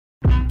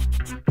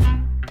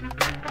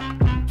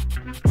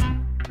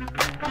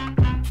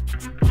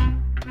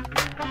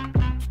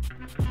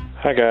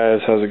Hi guys,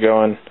 how's it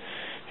going?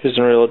 Here's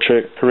an original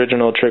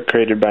trick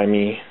created by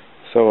me.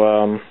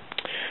 So,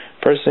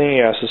 first thing,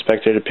 you ask the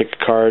spectator to pick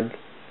a card,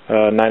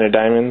 9 of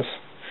diamonds.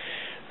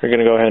 We're going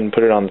to go ahead and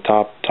put it on the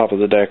top of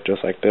the deck,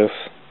 just like this.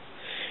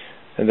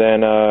 And then,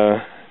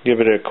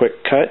 give it a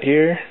quick cut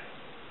here.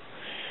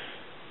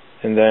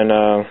 And then,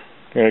 I'm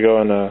going to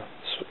go and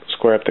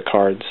square up the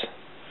cards.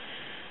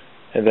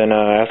 And then,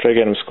 after I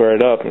get them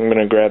squared up, I'm going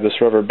to grab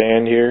this rubber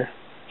band here,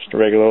 just a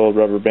regular old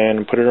rubber band,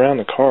 and put it around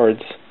the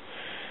cards.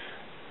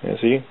 You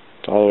see,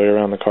 it's all the way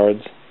around the cards.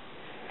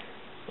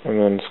 And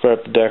then square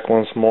up the deck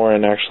once more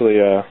and actually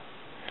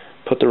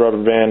put the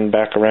rubber band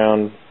back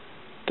around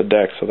the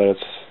deck so that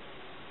it's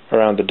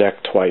around the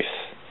deck twice.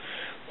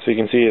 So you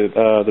can see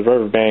the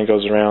rubber band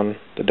goes around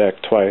the deck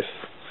twice.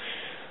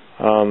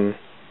 So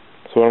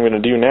what I'm going to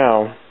do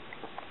now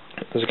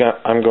is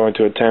I'm going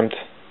to attempt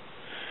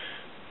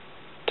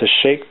to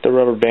shake the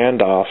rubber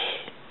band off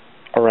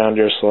around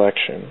your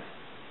selection.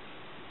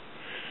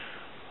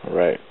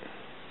 Alright,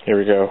 here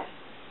we go.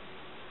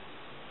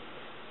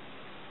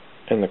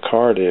 And the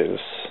card is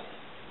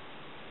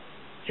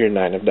your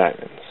 9 of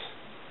diamonds.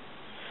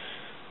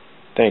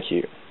 Thank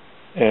you.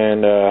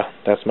 And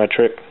that's my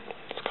trick.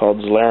 It's called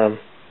Zleiram.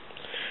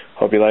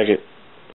 Hope you like it.